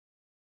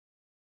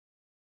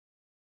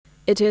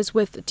It is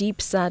with deep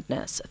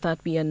sadness that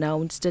we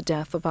announce the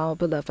death of our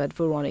beloved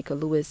Veronica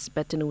Lewis,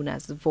 better known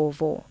as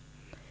Vovo.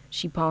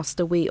 She passed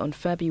away on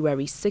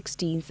February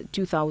 16,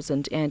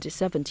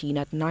 2017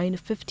 at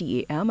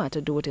 9:50 a.m. at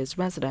her daughter's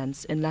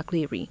residence in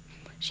Laclery.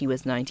 She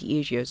was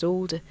 98 years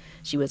old.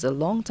 She was a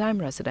long-time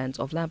resident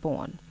of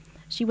Labourne.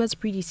 She was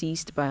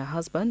predeceased by her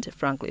husband,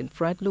 Franklin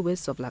Fred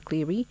Lewis of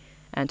Laclery,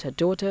 and her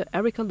daughter,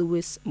 Erica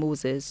Lewis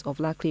Moses of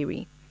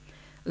Laclery.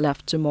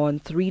 Left to mourn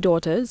three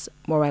daughters,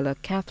 Morella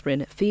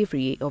Catherine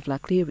Favrier of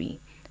Laclery,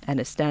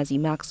 Anastasie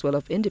Maxwell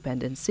of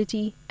Independence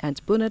City, and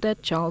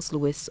Bernadette Charles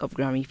Lewis of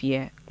Grand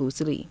Riviere,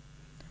 Rosalie.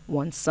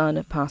 One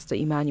son, Pastor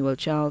Emmanuel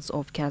Charles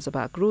of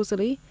Casabac,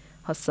 Rosalie,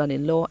 her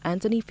son-in-law,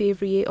 Anthony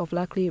Favrier of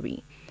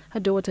Laclery, her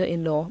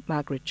daughter-in-law,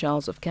 Margaret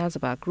Charles of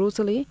Casabac,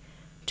 Rosalie,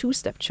 two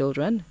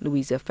stepchildren,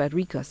 Louisa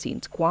Frederica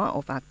St. Croix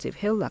of Active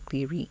Hill,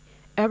 Laclery,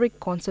 Eric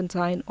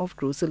Constantine of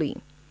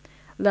Rosalie.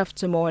 Left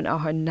to mourn are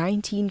her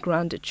 19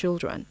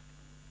 grandchildren.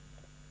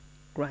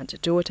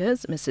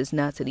 Granddaughters, Mrs.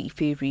 Natalie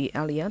Favrier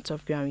Elliott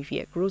of Grand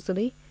Riviere,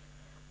 Rosalie,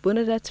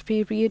 Bernadette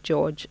Favrier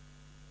George,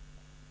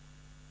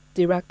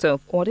 Director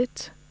of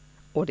Audit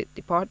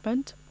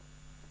Department,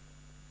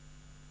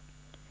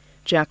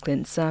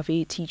 Jacqueline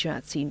Savy, teacher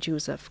at St.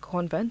 Joseph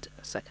Convent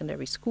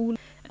Secondary School,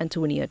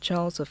 Antonia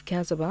Charles of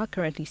Casabac,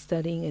 currently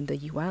studying in the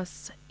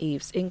U.S.,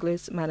 Aves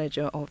Inglis,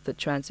 manager of the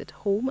Transit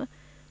Home,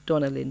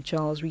 Donalyn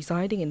Charles,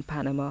 residing in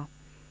Panama,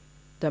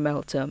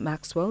 Damelta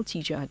Maxwell,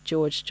 teacher at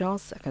George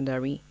Charles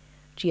Secondary,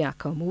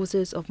 Giaca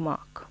Moses of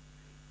Mark.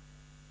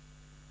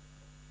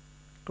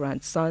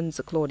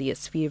 Grandsons,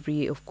 Claudius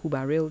Favrier of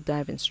Coubaril,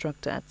 dive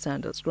instructor at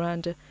Sandals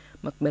Grand,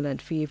 Macmillan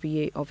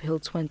Favrier of Hill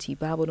 20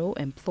 Babono,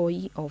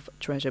 employee of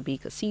Treasure Bay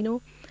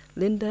Casino,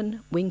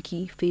 Lyndon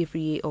Winky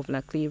Favrier of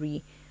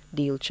Laclery,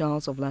 Dale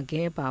Charles of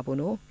Laguerre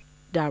Babono,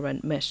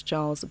 Darren Mesh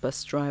Charles,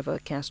 bus driver,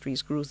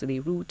 Castries Rosalie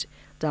Route,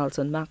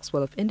 Dalton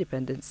Maxwell of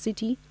Independence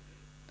City,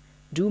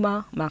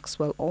 Duma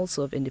Maxwell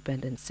also of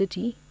Independence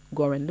City,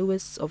 Goran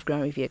Lewis of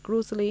Grand Riviere,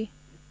 Rosalie,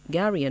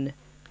 Garian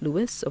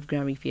Lewis of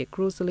Grand Riviere,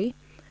 Rosalie,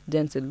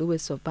 Denzel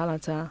Lewis of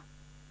Balata,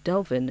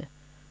 Delvin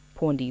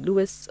Pondy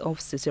Lewis of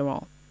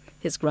Ciceron.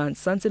 His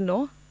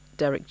grandsons-in-law,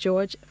 Derek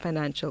George,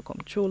 Financial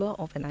Comptroller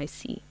of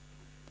NIC.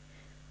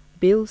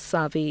 Bill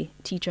Savey,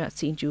 teacher at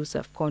St.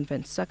 Joseph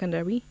Convent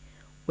Secondary,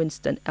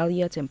 Winston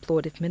Elliott,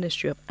 employed at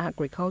Ministry of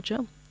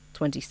Agriculture,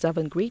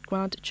 27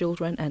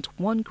 great-grandchildren and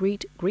one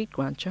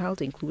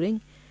great-great-grandchild, including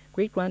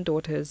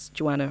great-granddaughters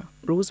Joanna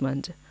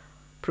Rosemond,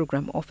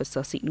 Program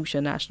Officer, St. Lucia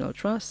National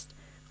Trust,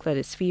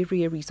 Gladys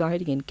Favrier,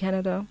 residing in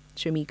Canada,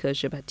 Shamika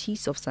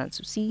Jean-Baptiste of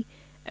Sans-Souci,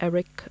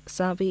 Eric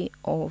Savey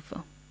of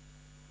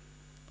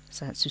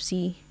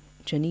Sans-Souci,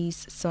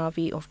 Janice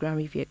Savey of Grand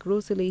Riviere,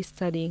 Rosalie,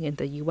 studying in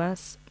the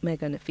U.S.,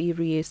 Megan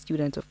Favrier,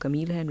 student of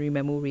Camille Henry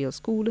Memorial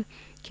School,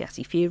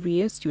 Cassie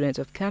Favrier, student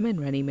of Carmen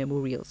Rennie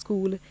Memorial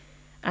School,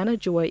 Anna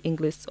Joy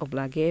Inglis of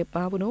Laguerre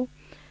Babono,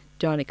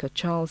 Danica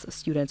Charles,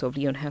 student of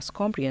Leon Hess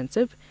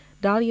Comprehensive,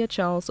 Dahlia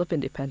Charles of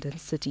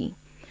Independence City.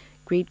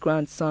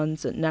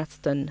 Great-grandsons,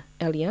 Naston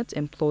Elliott,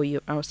 employee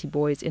of R.C.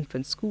 Boys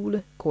Infant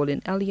School,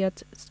 Colin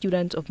Elliott,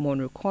 student of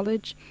Monroe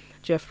College,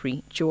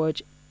 Jeffrey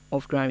George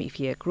of Grand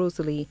Riviere,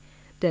 Rosalie,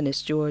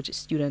 Dennis George,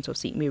 student of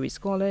St. Mary's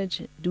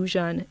College,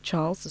 Dujan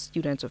Charles,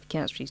 student of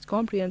Castries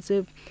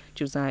Comprehensive,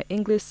 Josiah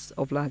Inglis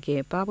of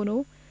Laguerre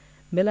Babono,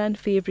 Milan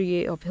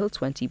Favrier of Hill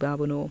 20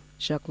 Babono,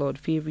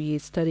 Jacques-Claude Favrier,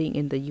 studying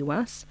in the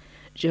U.S.,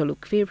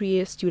 Jean-Luc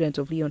Favrier, student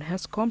of Leon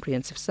Hess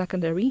Comprehensive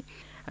Secondary,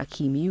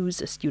 Akeem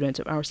Hughes, student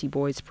of R.C.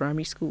 Boys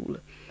Primary School.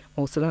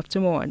 Also left to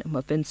mourn,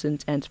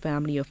 Vincent and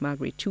family of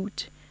Margaret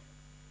Toot,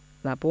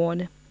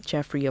 Labourne,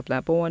 Jeffrey of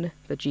Labourne,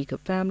 the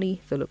Jacob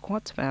family, the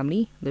Lecourt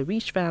family, the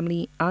Riche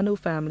family, Arnaud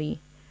family,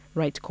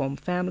 Wrightcombe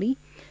family,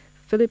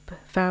 Philip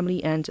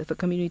family, and the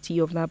community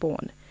of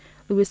Labourne,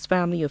 Lewis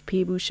family of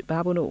Pebush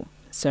Babono,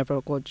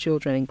 several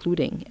godchildren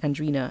including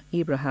Andrina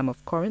Abraham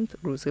of Corinth,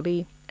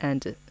 Rosalie,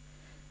 and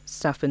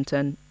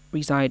Staffinton,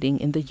 residing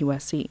in the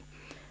USA.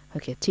 Her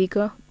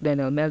caretaker,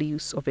 Daniel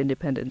Melius of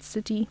Independence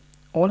City,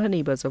 all her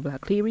neighbors of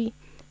Laclery,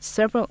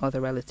 several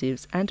other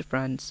relatives and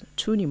friends,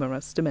 too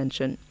numerous to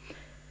mention.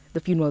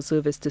 The funeral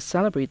service to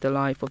celebrate the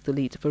life of the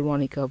late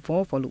Veronica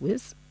Vovo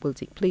Lewis will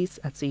take place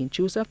at St.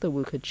 Joseph the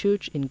Worker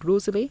Church in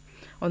Rosalie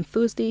on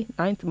Thursday,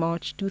 9th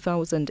March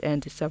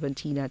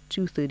 2017 at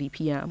 2:30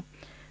 p.m.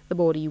 The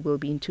body will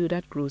be interred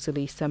at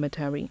Rosalie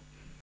Cemetery.